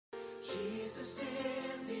Jesus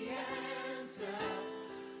is the answer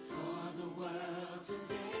for the world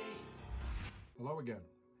today. Hello again.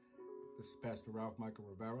 This is Pastor Ralph Michael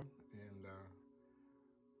Rivera, and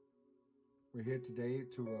we're here today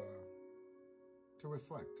to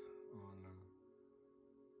reflect on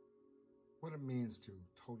what it means to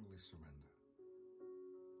totally surrender.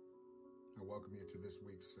 I welcome you to this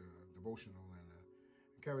week's devotional, and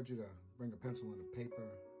encourage you to bring a pencil and a paper and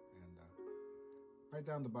write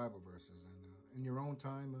down the Bible verses, and in your own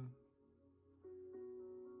time,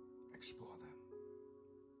 explore them.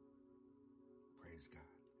 Praise God.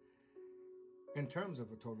 In terms of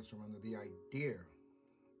a total surrender, the idea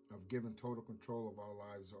of giving total control of our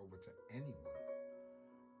lives over to anyone,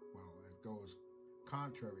 well, it goes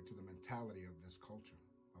contrary to the mentality of this culture,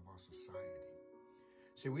 of our society.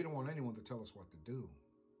 See, we don't want anyone to tell us what to do.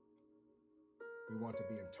 We want to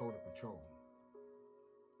be in total control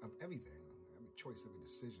of everything, every choice, every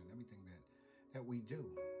decision, everything that we do.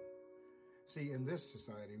 See, in this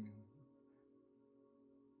society,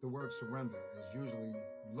 the word surrender is usually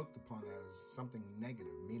looked upon as something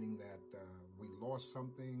negative, meaning that we lost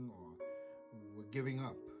something, or we're giving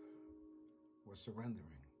up, we're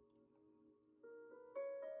surrendering.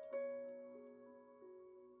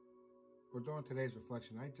 But during today's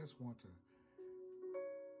reflection, I just want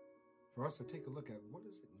for us to take a look at what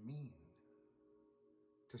does it mean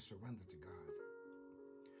to surrender to God.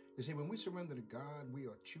 You see, when we surrender to God, we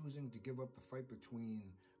are choosing to give up the fight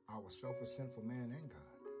between our selfish, sinful man and God.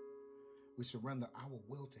 We surrender our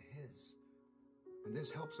will to His, and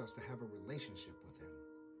this helps us to have a relationship with Him.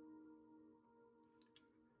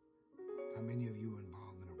 How many of you are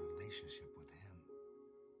involved in a relationship with Him?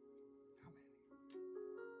 How many?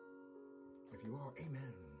 If you are,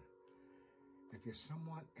 amen. If you're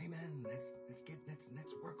somewhat, amen.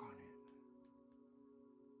 Let's work on it.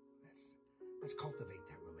 Let's cultivate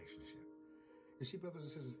that relationship. You see, brothers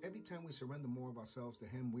and sisters, every time we surrender more of ourselves to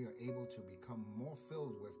Him, we are able to become more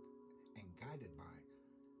filled with and guided by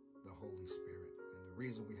the Holy Spirit. And the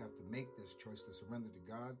reason we have to make this choice to surrender to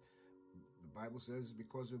God, the Bible says, is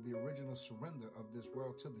because of the original surrender of this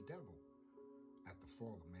world to the devil at the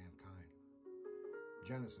fall of mankind.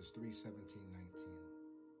 Genesis 3:17-19.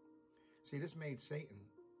 See, this made Satan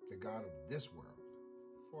the god of this world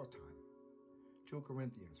for a time. 2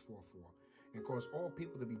 Corinthians 4:4, and caused all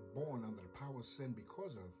people to be born under the power of sin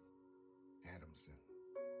because of Adam's sin.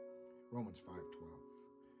 Romans 5:12.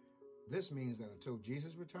 This means that until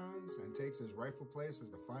Jesus returns and takes His rightful place as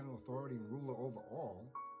the final authority and ruler over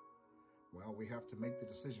all, well, we have to make the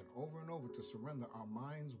decision over and over to surrender our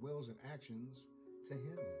minds, wills, and actions to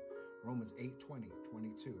Him. Romans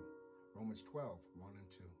 8:20-22, Romans 12:1 and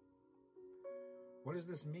 2. What does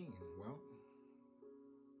this mean? Well,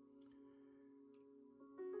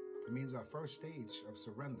 it means our first stage of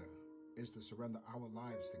surrender is to surrender our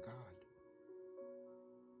lives to God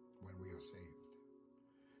when we are saved.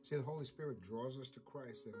 See, the Holy Spirit draws us to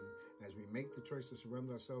Christ, and as we make the choice to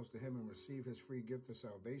surrender ourselves to Him and receive His free gift of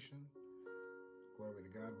salvation, glory to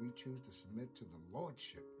God, we choose to submit to the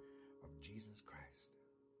Lordship of Jesus Christ.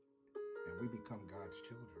 And we become God's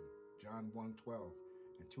children. John 1:12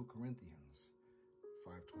 and 2 Corinthians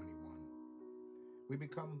 5:21. We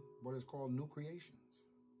become what is called new creations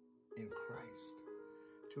in Christ.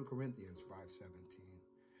 2 Corinthians 5:17.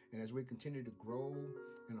 And as we continue to grow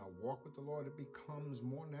in our walk with the Lord, it becomes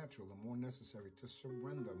more natural and more necessary to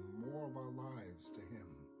surrender more of our lives to Him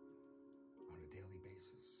on a daily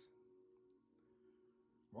basis.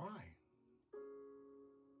 Why?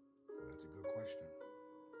 Well, that's a good question.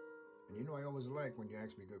 And you know I always like when you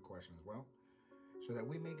ask me good questions. Well, so that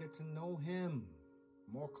we may get to know Him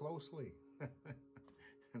more closely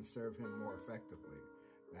and serve Him more effectively.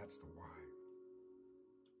 That's the why.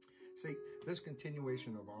 See, this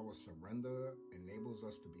continuation of our surrender enables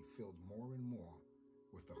us to be filled more and more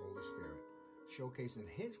with the Holy Spirit, showcasing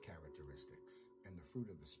His characteristics and the fruit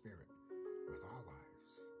of the Spirit with our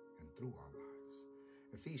lives and through our lives.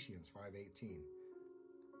 Ephesians 5:18,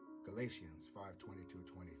 Galatians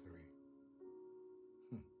 5:22-23.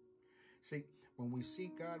 See, when we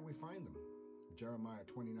seek God, we find Him. Jeremiah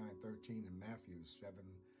 29:13 and Matthew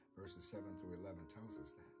 7:7-11 tells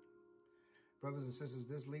us that. Brothers and sisters,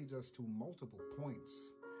 this leads us to multiple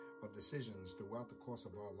points of decisions throughout the course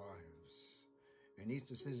of our lives. And each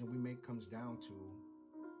decision we make comes down to,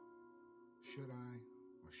 should I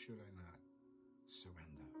or should I not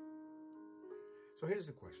surrender? So here's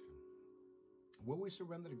the question. Will we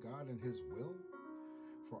surrender to God and His will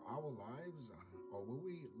for our lives, or will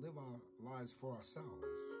we live our lives for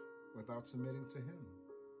ourselves without submitting to Him?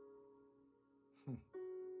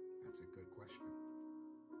 That's a good question.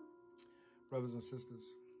 Brothers and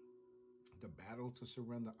sisters, The battle to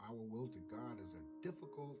surrender our will to God is a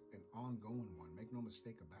difficult and ongoing one. Make no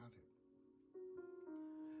mistake about it.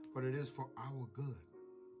 But it is for our good.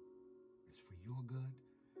 It's for your good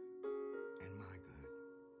and my good.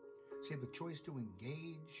 See, the choice to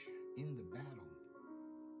engage in the battle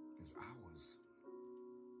is ours.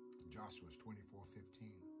 Joshua's 24:15.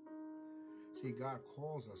 See, God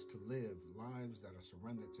calls us to live lives that are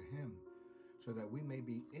surrendered to Him so that we may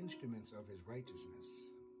be instruments of His righteousness.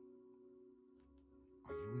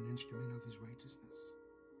 Are you an instrument of His righteousness?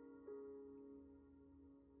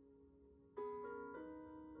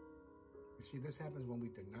 You see, this happens when we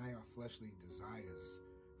deny our fleshly desires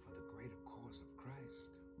for the greater cause of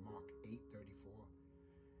Christ. Mark 8:34.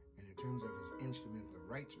 And in terms of His instrument of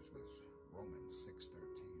righteousness, Romans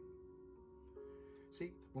 6:13.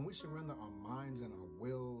 See, when we surrender our minds and our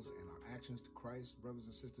wills and our actions to Christ, brothers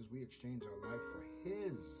and sisters, we exchange our life for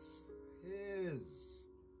His.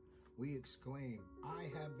 We exclaim, I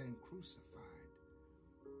have been crucified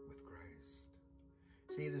with Christ.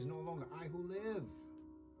 See, it is no longer I who live,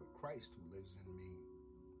 but Christ who lives in me.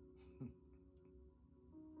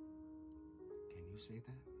 Can you say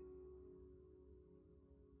that?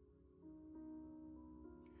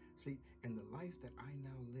 See, in the life that I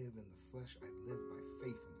now live in the flesh, I live by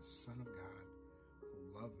faith in the Son of God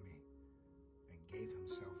who loved me and gave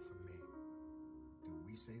Himself for me. Do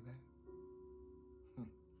we say that?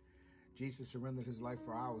 Jesus surrendered His life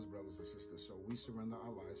for ours, brothers and sisters, so we surrender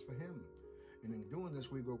our lives for Him. And in doing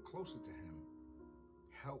this, we grow closer to Him,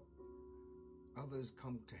 help others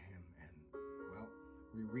come to Him, and, well,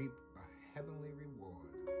 we reap a heavenly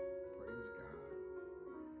reward. Praise God.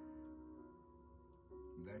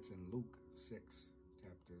 That's in Luke 6,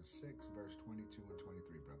 chapter 6, verse 22 and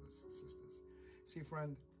 23, brothers and sisters. See,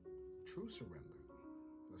 friend, true surrender,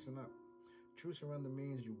 listen up. True surrender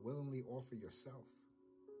means you willingly offer yourself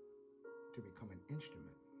to become an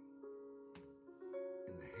instrument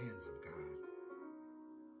in the hands of God.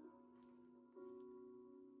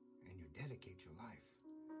 And you dedicate your life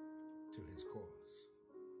to His cause.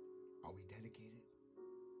 Are we dedicated?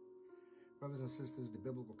 Brothers and sisters, the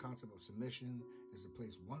biblical concept of submission is to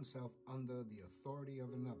place oneself under the authority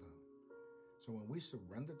of another. So when we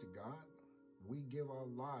surrender to God, we give our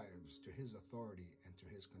lives to His authority and to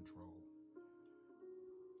His control.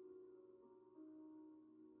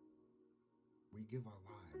 We give our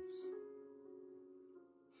lives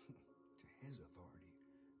to His authority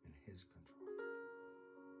and His control.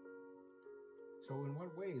 So in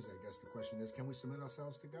what ways, I guess the question is, can we submit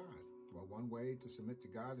ourselves to God? Well, one way to submit to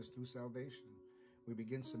God is through salvation. We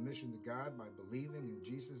begin submission to God by believing in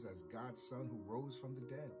Jesus as God's Son who rose from the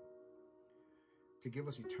dead to give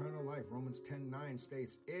us eternal life. Romans 10:9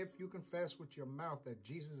 states, if you confess with your mouth that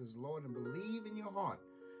Jesus is Lord and believe in your heart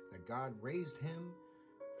that God raised Him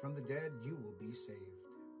from the dead, you will be saved.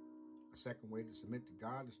 A second way to submit to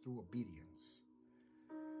God is through obedience.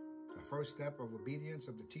 The first step of obedience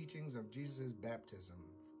of the teachings of Jesus is baptism.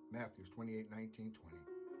 Matthew 28:19-20.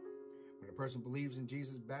 When a person believes in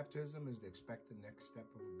Jesus, baptism is the expected next step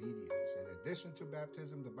of obedience. In addition to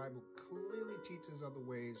baptism, the Bible clearly teaches other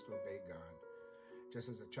ways to obey God. Just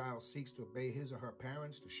as a child seeks to obey his or her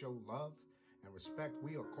parents to show love and respect,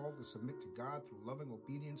 we are called to submit to God through loving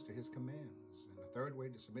obedience to His commands. And the third way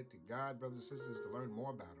to submit to God, brothers and sisters, is to learn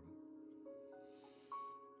more about Him.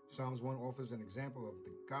 Psalms 1 offers an example of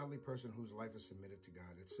the godly person whose life is submitted to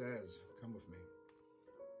God. It says, come with me.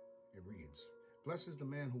 It reads, blessed is the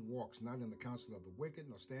man who walks not in the counsel of the wicked,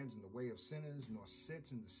 nor stands in the way of sinners, nor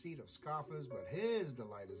sits in the seat of scoffers, but his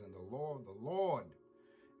delight is in the law of the Lord,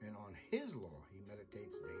 and on His law he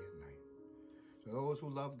meditates day and night. So those who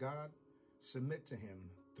love God submit to Him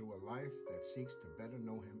through a life that seeks to better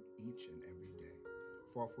know Him each and every day.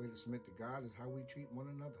 Fourth way to submit to God is how we treat one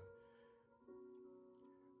another.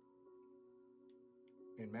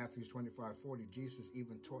 In Matthew 25:40, Jesus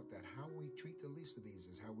even taught that how we treat the least of these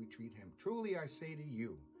is how we treat Him. Truly I say to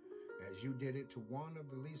you, as you did it to one of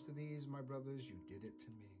the least of these, my brothers, you did it to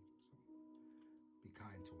me. So be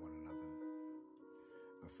kind to one another.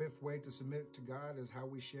 A fifth way to submit to God is how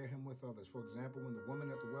we share Him with others. For example, when the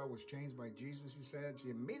woman at the well was changed by Jesus, He said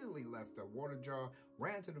she immediately left the water jar,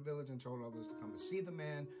 ran to the village, and told others to come and see the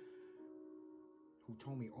man who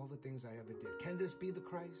told me all the things I ever did. Can this be the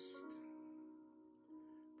Christ?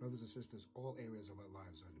 Brothers and sisters, all areas of our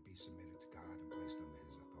lives are to be submitted to God and placed under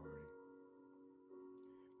His authority.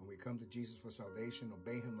 When we come to Jesus for salvation,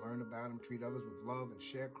 obey Him, learn about Him, treat others with love, and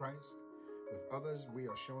share Christ with others, we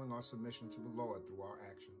are showing our submission to the Lord through our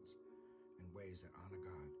actions in ways that honor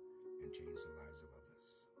God and change the lives of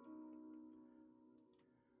others.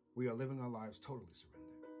 We are living our lives totally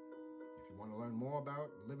surrendered. If you want to learn more about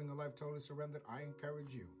living a life totally surrendered, I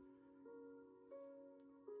encourage you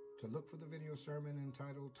to look for the video sermon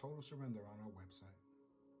entitled Total Surrender on our website.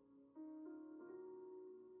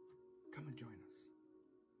 Come and join us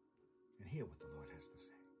and hear what the Lord has to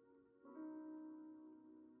say.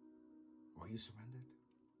 Are you surrendered?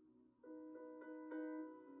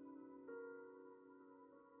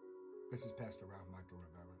 This is Pastor Ralph Michael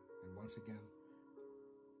Rivera, and once again,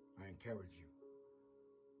 I encourage you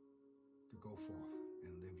to go forth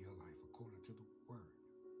and live your life according to the Word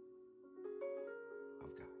of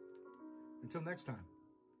God. Until next time,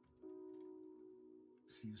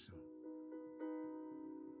 see you soon.